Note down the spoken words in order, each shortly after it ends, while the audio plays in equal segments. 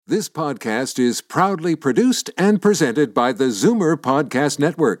This podcast is proudly produced and presented by the Zoomer Podcast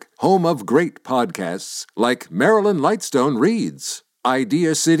Network, home of great podcasts like Marilyn Lightstone Reads,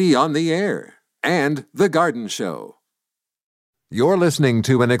 Idea City on the Air, and The Garden Show. You're listening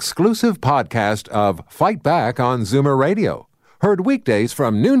to an exclusive podcast of Fight Back on Zoomer Radio, heard weekdays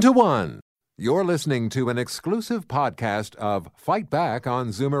from noon to 1. You're listening to an exclusive podcast of Fight Back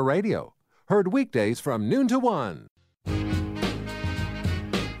on Zoomer Radio, heard weekdays from noon to 1.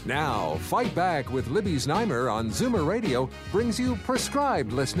 Now, Fight Back with Libby Znaimer on Zoomer Radio brings you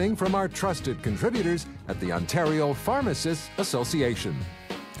prescribed listening from our trusted contributors at the Ontario Pharmacists Association.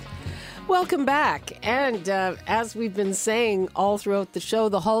 Welcome back. And as we've been saying all throughout the show,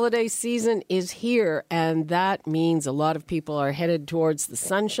 the holiday season is here, and that means a lot of people are headed towards the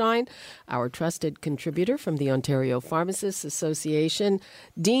sunshine. Our trusted contributor from the Ontario Pharmacists Association,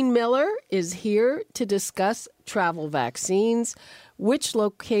 Dean Miller, is here to discuss travel vaccines, which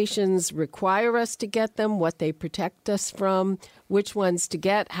locations require us to get them, what they protect us from, which ones to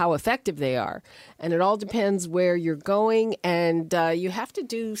get, how effective they are. And it all depends where you're going, and you have to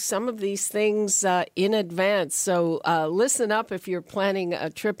do some of these things in advance. So listen up if you're planning a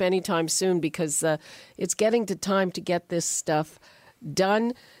trip anytime soon, because it's getting to time to get this stuff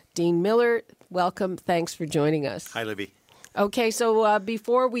done. Dean Miller, welcome. Thanks for joining us. Hi, Libby. Okay, so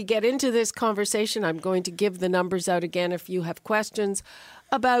before we get into this conversation, I'm going to give the numbers out again if you have questions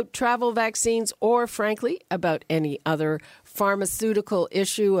about travel vaccines or, frankly, about any other pharmaceutical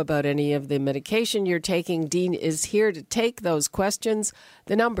issue, about any of the medication you're taking. Dean is here to take those questions.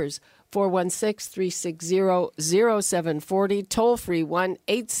 The numbers, 416-360-0740, toll-free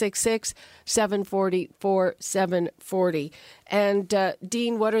 1-866-740-4740. And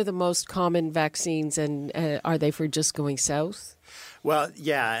Dean, what are the most common vaccines, and are they for just going south? Well,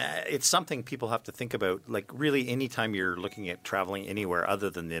 yeah, it's something people have to think about, like really anytime you're looking at traveling anywhere other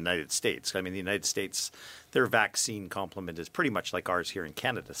than the United States. I mean, the United States, their vaccine complement is pretty much like ours here in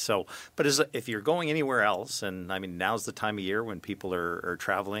Canada. So, but if you're going anywhere else, and I mean, now's the time of year when people are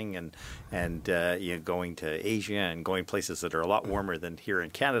traveling and going to Asia and going places that are a lot warmer than here in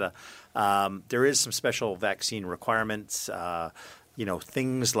Canada, there is some special vaccine requirements.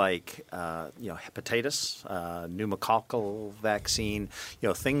 Things like, hepatitis, pneumococcal vaccine,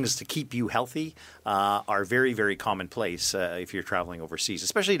 things to keep you healthy are very, very commonplace if you're traveling overseas,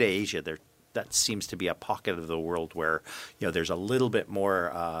 especially to Asia. That seems to be a pocket of the world where, there's a little bit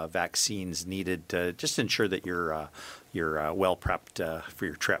more vaccines needed to just ensure that you're well prepped for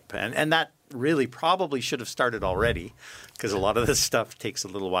your trip. And that really probably should have started already, because a lot of this stuff takes a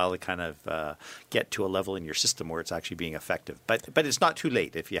little while to kind of get to a level in your system where it's actually being effective. But it's not too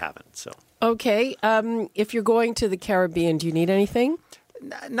late if you haven't. So okay, if you're going to the Caribbean, do you need anything?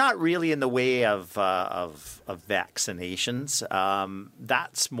 Not really in the way of vaccinations.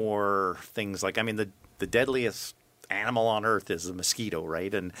 That's more things like, I mean, the deadliest animal on earth is a mosquito,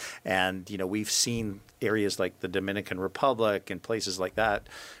 right? And we've seen areas like the Dominican Republic and places like that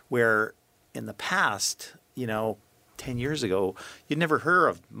where in the past, 10 years ago, you'd never heard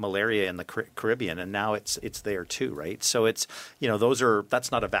of malaria in the Caribbean, and now it's there too, right? So it's,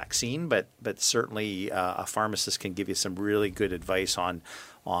 that's not a vaccine, but certainly a pharmacist can give you some really good advice on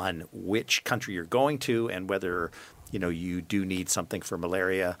which country you're going to and whether, you do need something for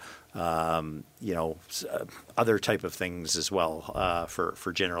malaria, other type of things as well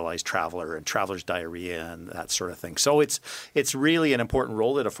for generalized traveler and traveler's diarrhea and that sort of thing. So it's really an important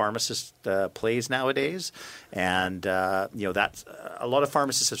role that a pharmacist plays nowadays, and that's a lot of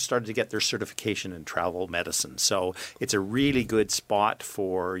pharmacists have started to get their certification in travel medicine. So it's a really good spot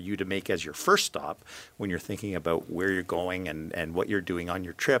for you to make as your first stop when you're thinking about where you're going and what you're doing on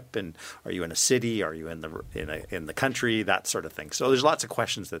your trip, and are you in a city, are you in the country, that sort of thing. So there's lots of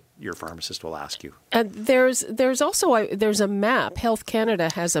questions that your pharmacist will ask you. And there's also a map. Health Canada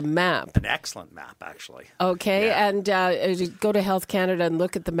has a map. An excellent map, actually. Okay, yeah. And go to Health Canada and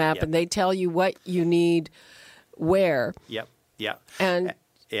look at the map, and they tell you what you need where. Yep. Yeah. And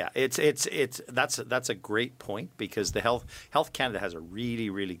yeah, that's a great point, because the Health Canada has a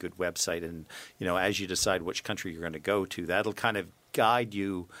really, really good website, and as you decide which country you're going to go to, that'll kind of guide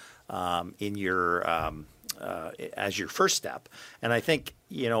you in your as your first step. And I think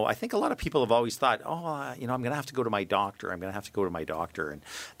a lot of people have always thought, I'm going to have to go to my doctor. And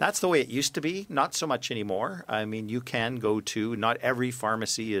that's the way it used to be. Not so much anymore. I mean, you can go to, not every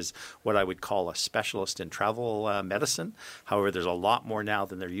pharmacy is what I would call a specialist in travel medicine. However, there's a lot more now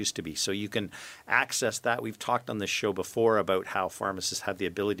than there used to be. So you can access that. We've talked on this show before about how pharmacists have the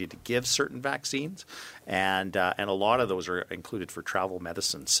ability to give certain vaccines, and a lot of those are included for travel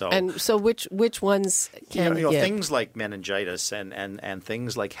medicine. So which ones can get? Things like meningitis and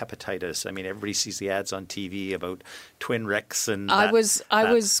things like hepatitis. I mean, everybody sees the ads on TV about Twin Ricks and I was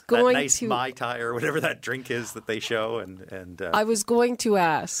going that nice to Mai Tai or whatever that drink is that they show. And I was going to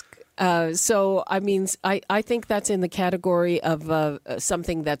ask. So, I mean, I think that's in the category of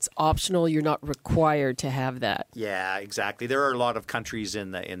something that's optional. You're not required to have that. Yeah, exactly. There are a lot of countries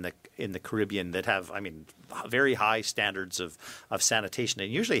in the Caribbean that have, very high standards of sanitation,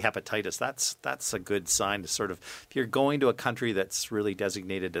 and usually hepatitis. That's a good sign to sort of, if you're going to a country that's really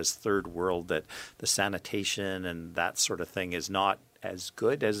designated as third world, that the sanitation and that sort of thing is not as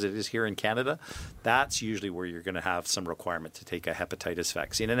good as it is here in Canada, that's usually where you're going to have some requirement to take a hepatitis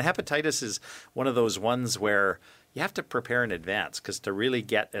vaccine. And hepatitis is one of those ones where you have to prepare in advance, because to really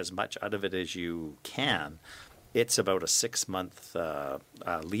get as much out of it as you can, it's about a 6-month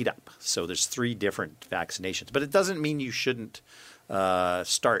lead up. So there's 3 different vaccinations. But it doesn't mean you shouldn't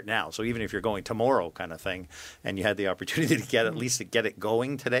start now. So even if you're going tomorrow kind of thing, and you had the opportunity to get at least to get it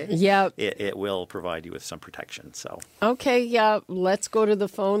going today, it will provide you with some protection. So okay, let's go to the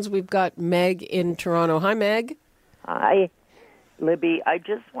phones. We've got Meg in Toronto. Hi, Meg. Hi, Libby. I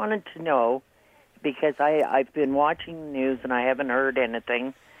just wanted to know, because I've been watching the news and I haven't heard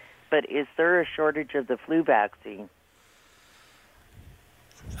anything, but is there a shortage of the flu vaccine?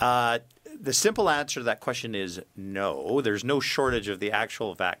 The simple answer to that question is no. There's no shortage of the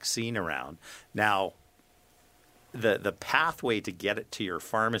actual vaccine around. Now, the pathway to get it to your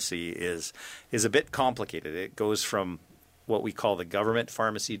pharmacy is a bit complicated. It goes from what we call the government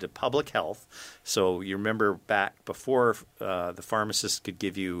pharmacy to public health. So you remember back before the pharmacist could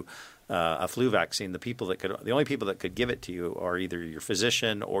give you a flu vaccine, the only people that could give it to you are either your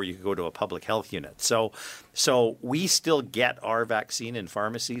physician or you could go to a public health unit. So we still get our vaccine in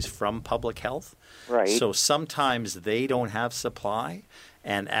pharmacies from public health. Right. So sometimes they don't have supply,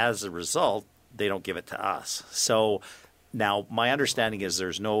 and as a result, they don't give it to us. So now, my understanding is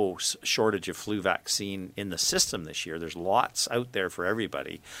there's no shortage of flu vaccine in the system this year. There's lots out there for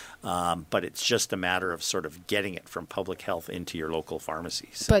everybody, but it's just a matter of sort of getting it from public health into your local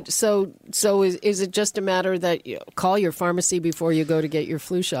pharmacies. But so is it just a matter that you call your pharmacy before you go to get your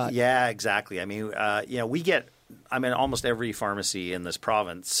flu shot? Yeah, exactly. I mean, we get. Almost every pharmacy in this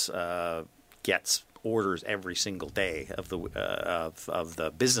province gets orders every single day of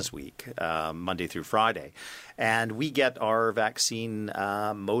the business week, Monday through Friday, and we get our vaccine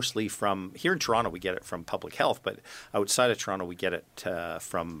mostly from here in Toronto. We get it from public health, but outside of Toronto, we get it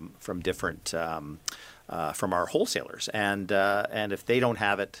from different from our wholesalers, and if they don't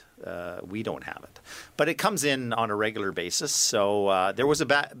have it, we don't have it. But it comes in on a regular basis. So there was a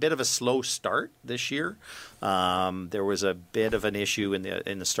bit of a slow start this year. There was a bit of an issue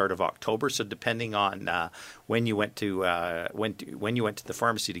in the start of October. So depending on when you went to the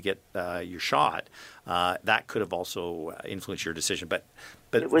pharmacy to get your shot, that could have also influenced your decision. But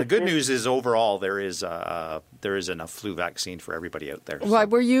the good news is overall there is enough flu vaccine for everybody out there. Why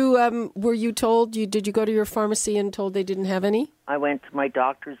were you told? Did you go to your pharmacy and told they didn't have any? I went to my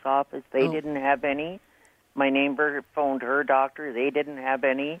doctor's office. They didn't have any. My neighbor phoned her doctor. They didn't have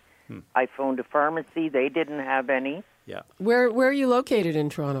any. I phoned a pharmacy. They didn't have any. Yeah. Where are you located in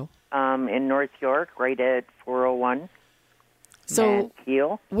Toronto? In North York, right at 401. So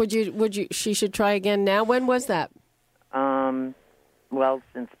Keel. Would you? She should try again now. When was that? Well,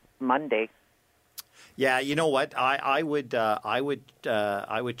 since Monday. Yeah, you know what? I would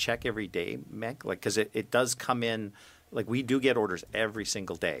check every day, Meg, because it does come in. Like, we do get orders every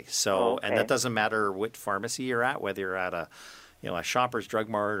single day. So, and that doesn't matter what pharmacy you're at, whether you're at a Shoppers Drug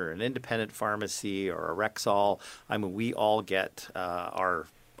Mart or an independent pharmacy or a Rexall. I mean, we all get our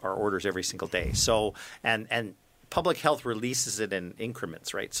orders every single day. So, and public health releases it in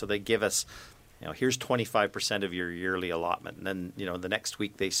increments, right? So they give us, here's 25% of your yearly allotment, and then the next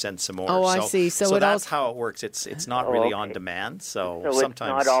week they send some more. Oh, I see. So that's how it works. It's not really on demand. So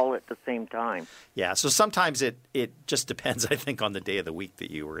sometimes it's not all at the same time. Yeah. So sometimes it just depends, I think, on the day of the week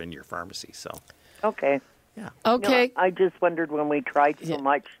that you were in your pharmacy. So okay. Yeah. Okay. I just wondered, when we tried so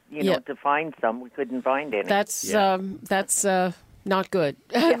much, to find some, we couldn't find any. That's not good.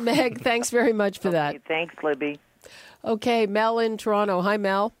 Meg, thanks very much for that. Thanks, Libby. Okay, Mel in Toronto. Hi,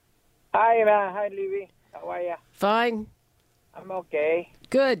 Mel. Hi, Libby. How are you? Fine. I'm okay.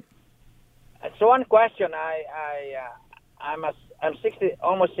 Good. So one question. I'm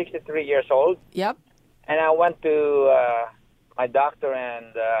almost 63 years old. Yep. And I went to my doctor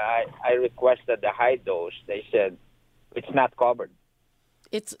and I requested the high dose. They said it's not covered.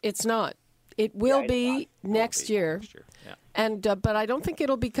 It's not. It will be next year. Yeah. And but I don't think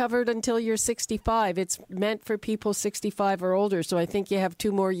it'll be covered until you're 65. It's meant for people 65 or older, so I think you have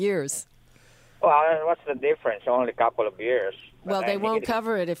 2 more years. Well, what's the difference? Only a couple of years. Well, they won't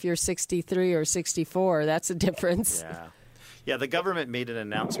cover it if you're 63 or 64. That's a difference. Yeah, the government made an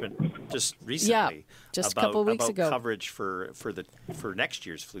announcement just recently just a couple of weeks ago. Coverage for next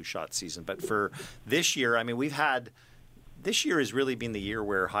year's flu shot season. But for this year, I mean, this year has really been the year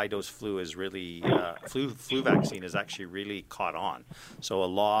where high-dose flu is really flu vaccine has actually really caught on. So a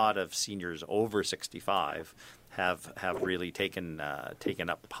lot of seniors over 65 have really taken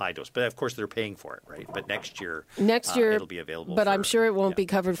up high dose, but of course they're paying for it, right? But next year it'll be available. But I'm sure it won't be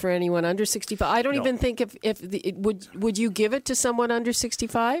covered for anyone under 65. I don't even think would you give it to someone under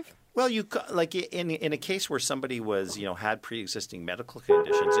 65? Well, you like in a case where somebody was had pre-existing medical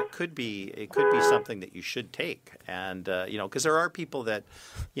conditions, it could be something that you should take, and because there are people that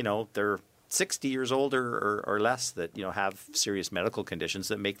they're 60 years old or less that have serious medical conditions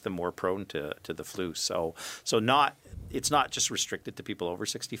that make them more prone to the flu. So it's not just restricted to people over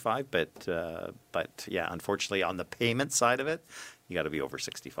 65, but yeah, unfortunately on the payment side of it, you got to be over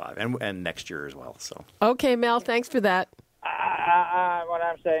 65 and next year as well. So okay, Mel, thanks for that. What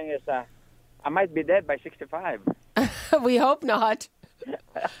I'm saying is I might be dead by 65. We hope not.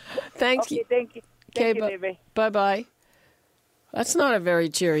 Thank you. Thank you. Thank you, Davey. Bye-bye. That's not a very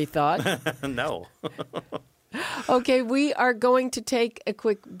cheery thought. No. Okay, we are going to take a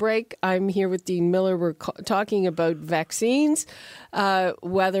quick break. I'm here with Dean Miller. We're talking about vaccines,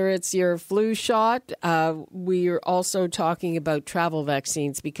 whether it's your flu shot. We are also talking about travel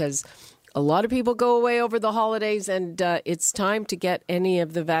vaccines because a lot of people go away over the holidays, and it's time to get any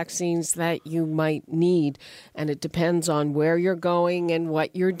of the vaccines that you might need. And it depends on where you're going and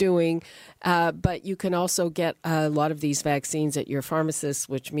what you're doing. But you can also get a lot of these vaccines at your pharmacist,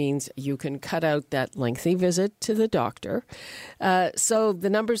 which means you can cut out that lengthy visit to the doctor. So the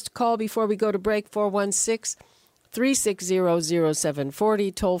numbers to call before we go to break,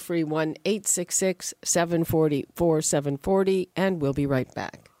 416-360-0740, toll free 1-866-740-4740, and we'll be right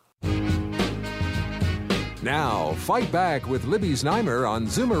back. Now, Fight Back with Libby Znaimer on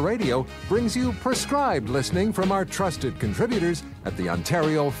Zoomer Radio brings you prescribed listening from our trusted contributors at the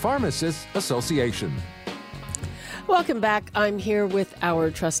Ontario Pharmacists Association. Welcome back. I'm here with our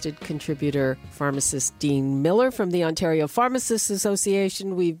trusted contributor, pharmacist Dean Miller from the Ontario Pharmacists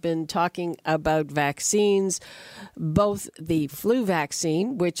Association. We've been talking about vaccines, both the flu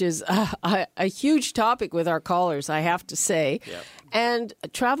vaccine, which is a huge topic with our callers, I have to say, and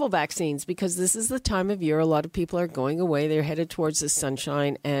travel vaccines, because this is the time of year a lot of people are going away. They're headed towards the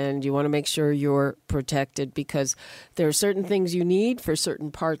sunshine, and you want to make sure you're protected because there are certain things you need for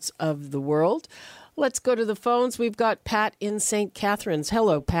certain parts of the world. Let's go to the phones. We've got Pat in St. Catharines.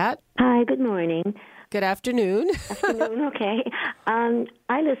 Hello, Pat. Hi, good morning. Good afternoon. Afternoon, okay.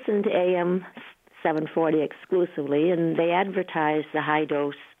 I listen to AM 740 exclusively, and they advertise the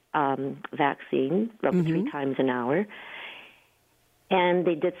high-dose vaccine roughly 3 times an hour. And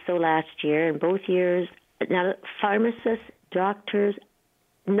they did so last year, and both years. Now, pharmacists, doctors,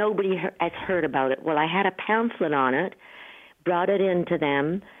 nobody has heard about it. Well, I had a pamphlet on it, brought it in to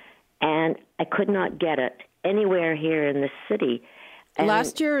them, and I could not get it anywhere here in the city. And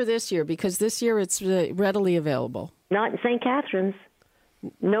last year or this year? Because this year it's readily available. Not in St. Catharines.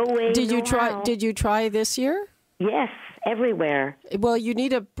 No way. Did you try this year? Yes, everywhere. Well, you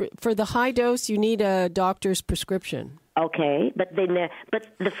need for the high dose. You need a doctor's prescription. Okay, but the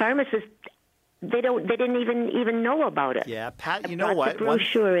pharmacists they didn't even know about it. Yeah, Pat, you I know brought what? The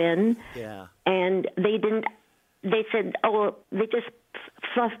brochure in. Yeah. And they didn't. They said, they just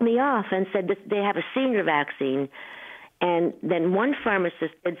fluffed me off and said that they have a senior vaccine. And then one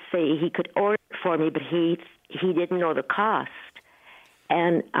pharmacist did say he could order it for me, but he didn't know the cost.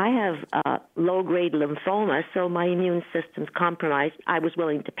 And I have low-grade lymphoma, so my immune system's compromised. I was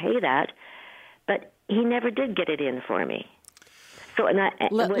willing to pay that, but he never did get it in for me. So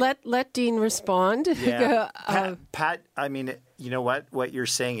let Dean respond. Yeah. Pat, I mean, you know what? What you're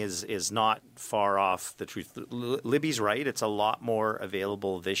saying is not far off the truth. Libby's right. It's a lot more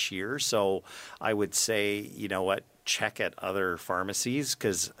available this year. So I would say, you know what? Check at other pharmacies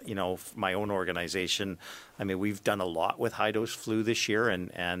because, my own organization, I mean, we've done a lot with high-dose flu this year,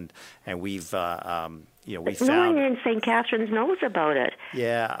 and we've, we found... No one in St. Catharines knows about it.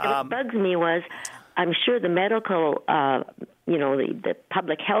 Yeah. What bugs me was, I'm sure the medical, the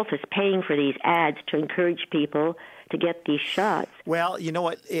public health is paying for these ads to encourage people to get these shots. Well, you know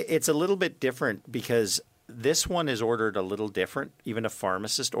what? It's a little bit different because this one is ordered a little different. Even a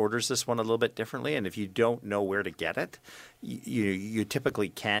pharmacist orders this one a little bit differently. And if you don't know where to get it, you typically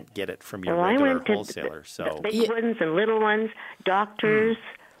can't get it from your regular wholesaler. The big ones and little ones, doctors.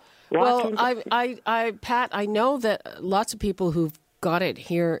 Well, Pat, I know that lots of people who've got it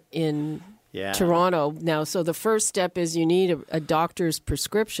here in Toronto now. So the first step is you need a doctor's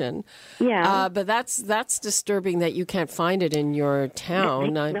prescription. Yeah. But that's disturbing that you can't find it in your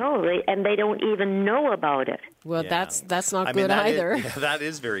town. And they don't even know about it. Well, that's not good that either. That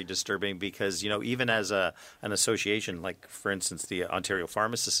is very disturbing because, even as an association, like, for instance, the Ontario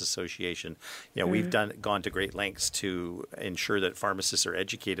Pharmacists Association, we've gone to great lengths to ensure that pharmacists are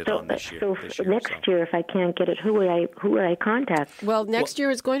educated on this year. So next year, if I can't get it, who would I contact? Well, next year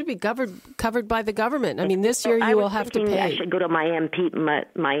it's going to be covered by the government. I mean, this year you will have to pay. I should go to my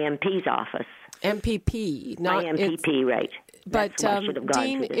MP's office. MPP, not my MPP, right? But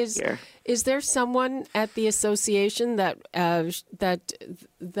Dean, is there someone at the association that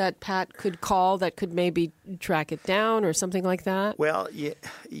Pat could call that could maybe track it down or something like that? Well,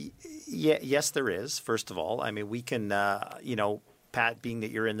 yes, there is. First of all, I mean, we can, Pat, being that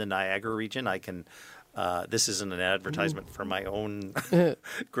you're in the Niagara region, I can. This isn't an advertisement for my own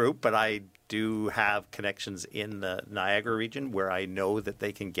group, but I do have connections in the Niagara region where I know that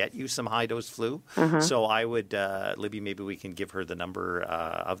they can get you some high-dose flu. So I would, Libby, maybe we can give her the number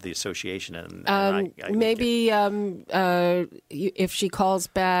of the association. And if she calls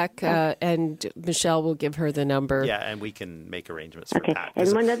back, and Michelle will give her the number. Yeah, and we can make arrangements for Pat.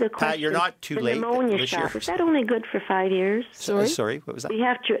 And one other question. Pat, you're not too late pneumonia shot, is that only good for 5 years? Sorry, what was that? You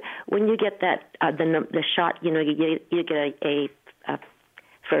have to, when you get that, the shot, you get a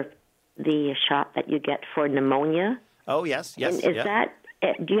for the shot that you get for pneumonia. Oh, yes. And is that,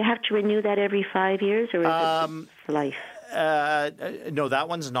 do you have to renew that every 5 years, or is it for life? No, that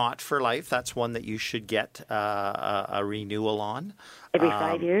one's not for life. That's one that you should get a renewal on. Every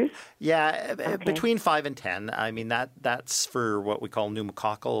 5 years? Yeah, between 5 and 10. I mean, that's for what we call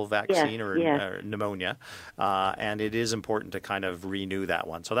pneumococcal vaccine or pneumonia. And it is important to kind of renew that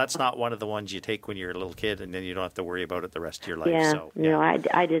one. So that's not one of the ones you take when you're a little kid and then you don't have to worry about it the rest of your life. Yeah, so, no,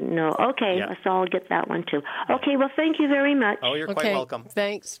 I didn't know. Okay, so I'll get that one too. Okay, well, thank you very much. Oh, you're quite welcome.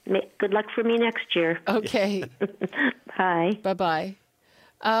 Thanks. Good luck for me next year. Okay. Bye. Bye-bye.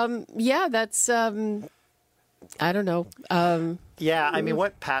 That's... I don't know. I mean,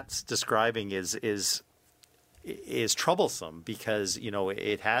 what Pat's describing is troublesome because,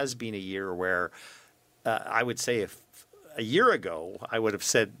 it has been a year where I would say if a year ago I would have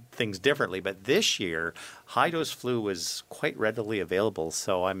said things differently, but this year high-dose flu was quite readily available.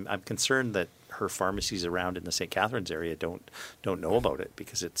 So I'm concerned that her pharmacies around in the St. Catharines area don't know about it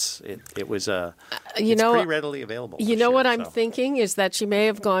because it's pretty readily available. What I'm thinking is that she may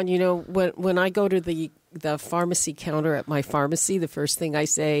have gone, when I go to the pharmacy counter at my pharmacy, the first thing I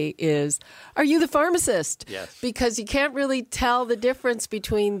say is, "Are you the pharmacist?" Yes. Because you can't really tell the difference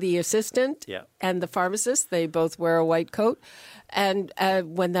between the assistant and the pharmacist. They both wear a white coat. And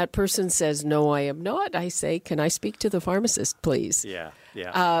when that person says, "No, I am not," I say, "Can I speak to the pharmacist, please?" Yeah.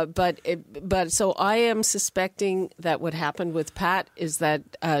 But so I am suspecting that what happened with Pat is that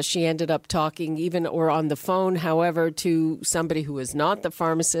she ended up talking or on the phone, however, to somebody who is not the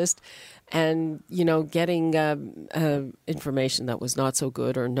pharmacist, and getting information that was not so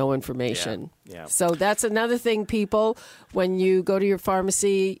good or no information. Yeah. So that's another thing, people. When you go to your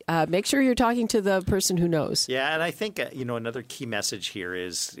pharmacy, make sure you're talking to the person who knows. Yeah, and I think another key message here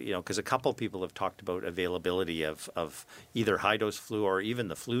is because a couple of people have talked about availability of either high dose flu or even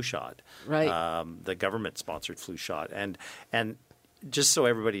the flu shot, right? The government sponsored flu shot, and just so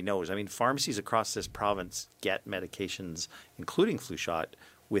everybody knows, I mean, pharmacies across this province get medications, including flu shot,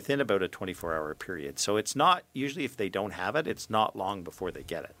 within about a 24-hour period. So it's not usually, if they don't have it, it's not long before they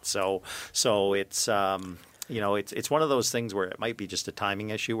get it. So it's it's one of those things where it might be just a timing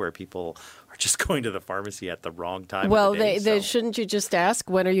issue where people are just going to the pharmacy at the wrong time. Well, of the day, they shouldn't you just ask,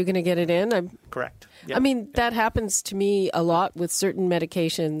 when are you going to get it in? Correct. Yep. I mean, that happens to me a lot with certain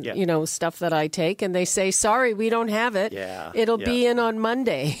medication, stuff that I take, and they say, "Sorry, we don't have it. It'll be in on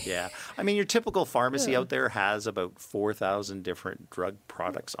Monday." Yeah. I mean, your typical pharmacy out there has about 4,000 different drug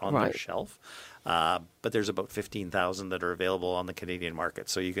products on their shelf. But there's about 15,000 that are available on the Canadian market.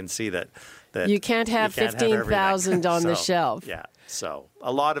 So you can see that you can't have 15,000 on the shelf. Yeah. So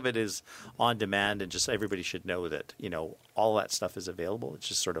a lot of it is on demand, and just everybody should know that, all that stuff is available. It's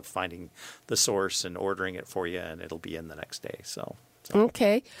just sort of finding the source and ordering it for you, and it'll be in the next day. So.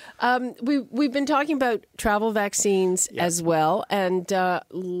 Okay. We've been talking about travel vaccines as well. And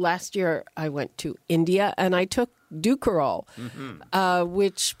last year I went to India and I took Dukoral,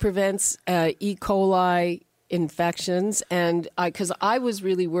 which prevents E. coli infections. And because I was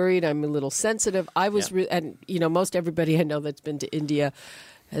really worried, I'm a little sensitive. I was, and most everybody I know that's been to India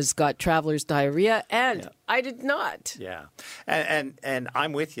has got traveler's diarrhea, and I did not. Yeah. And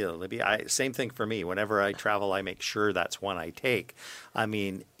I'm with you, Libby. Same thing for me. Whenever I travel, I make sure that's one I take. I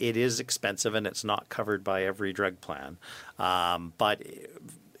mean, it is expensive and it's not covered by every drug plan. But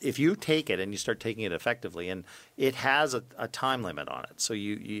if you take it and you start taking it effectively, and it has a time limit on it. So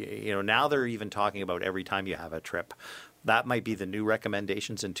you know, now they're even talking about every time you have a trip. That might be the new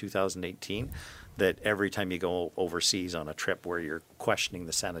recommendations in 2018, that every time you go overseas on a trip where you're questioning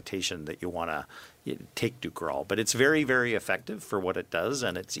the sanitation, that you want to take Dukoral. But it's very, very effective for what it does,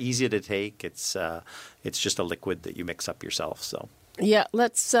 and it's easy to take. It's just a liquid that you mix up yourself. So yeah,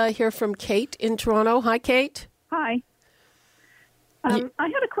 let's hear from Kate in Toronto. Hi, Kate. Hi. I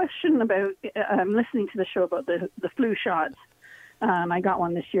had a question about listening to the show about the flu shots. I got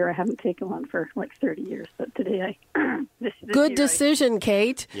one this year. I haven't taken one for like 30 years, but today this Good year decision,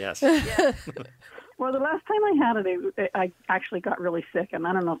 Kate. yes. Well, the last time I had it, I actually got really sick, and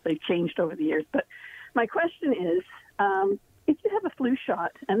I don't know if they've changed over the years. But my question is, if you have a flu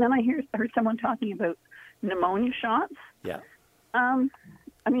shot, and then I heard someone talking about pneumonia shots. Yeah.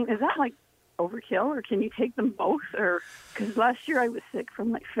 I mean, is that like overkill, or can you take them both? Or because last year I was sick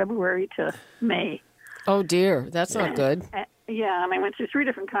from like February to May. Oh dear, that's not good. Yeah, and I went through 3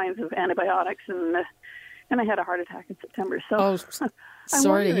 different kinds of antibiotics, and I had a heart attack in September. So,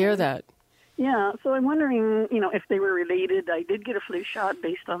 sorry to hear that. Yeah, so I'm wondering, if they were related. I did get a flu shot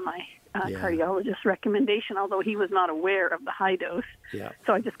based on my cardiologist's recommendation, although he was not aware of the high dose. Yeah.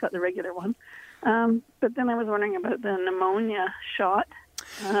 So I just got the regular one. But then I was wondering about the pneumonia shot.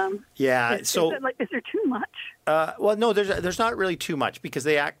 Is there too much? Well, no, there's not really too much, because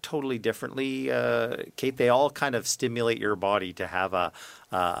they act totally differently, Kate. They all kind of stimulate your body to have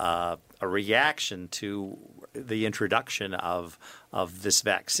a reaction to the introduction of this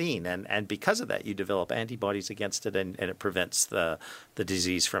vaccine, and because of that, you develop antibodies against it, and it prevents the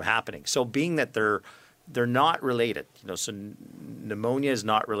disease from happening. So, being that they're not related, so pneumonia is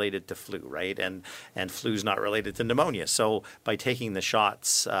not related to flu, right? And flu is not related to pneumonia. So by taking the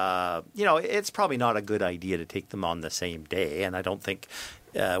shots, it's probably not a good idea to take them on the same day. And I don't think,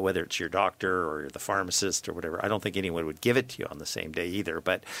 whether it's your doctor or the pharmacist or whatever, I don't think anyone would give it to you on the same day either.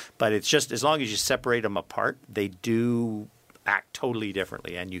 But it's just, as long as you separate them apart, they do act totally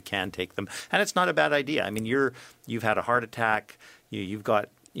differently, and you can take them. And it's not a bad idea. I mean, you've had a heart attack, you've got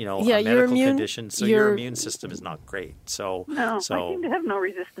a medical condition, so your immune system is not great. I seem to have no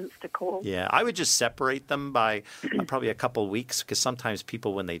resistance to cold. Yeah, I would just separate them by probably a couple of weeks, because sometimes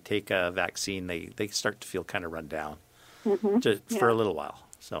people, when they take a vaccine, they start to feel kind of run down for a little while.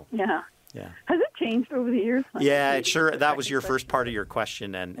 So yeah. Has it changed over the years? Yeah, it sure. That was your first part of your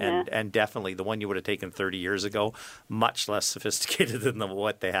question, and definitely the one you would have taken 30 years ago, much less sophisticated than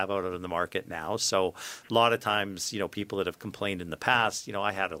what they have out in the market now. So a lot of times, people that have complained in the past,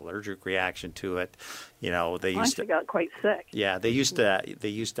 I had an allergic reaction to it. They used to got quite sick. Yeah, they used to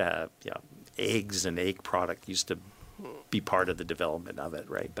have eggs and egg product used to be part of the development of it,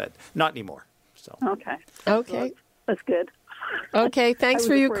 right? But not anymore. So okay, that's good. Okay, thanks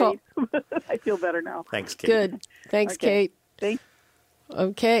for your call. I feel better now. Thanks, Kate. Good. Thanks, Kate. Thanks.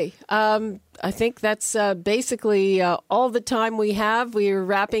 Okay. I think that's basically all the time we have. We're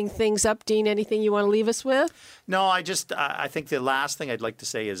wrapping things up. Dean, anything you want to leave us with? No, I think the last thing I'd like to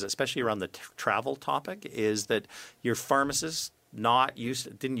say is, especially around the travel topic, is that your pharmacists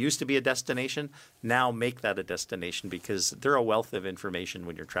didn't used to be a destination. Now make that a destination, because they're a wealth of information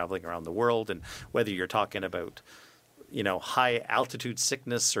when you're traveling around the world, and whether you're talking about high altitude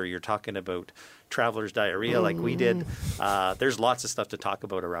sickness, or you're talking about traveler's diarrhea like we did. There's lots of stuff to talk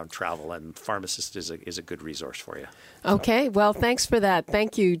about around travel, and pharmacist is a good resource for you. Okay, well, thanks for that.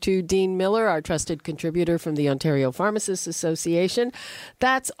 Thank you to Dean Miller, our trusted contributor from the Ontario Pharmacists Association.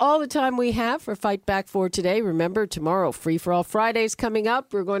 That's all the time we have for Fight Back for today. Remember, tomorrow, Free for All Fridays coming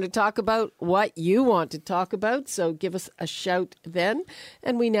up. We're going to talk about what you want to talk about, so give us a shout then.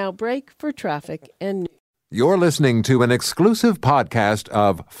 And we now break for traffic and news. You're listening to an exclusive podcast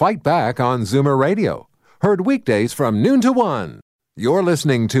of Fight Back on Zoomer Radio. Heard weekdays from noon to 1. You're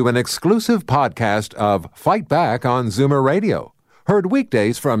listening to an exclusive podcast of Fight Back on Zoomer Radio. Heard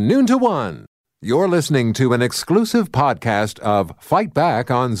weekdays from noon to 1. You're listening to an exclusive podcast of Fight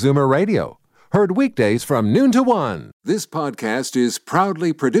Back on Zoomer Radio. Heard weekdays from noon to 1. This podcast is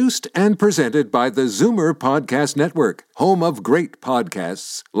proudly produced and presented by the Zoomer Podcast Network, home of great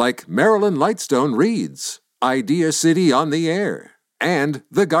podcasts like Marilyn Lightstone Reads, Idea City on the Air, and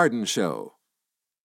The Garden Show.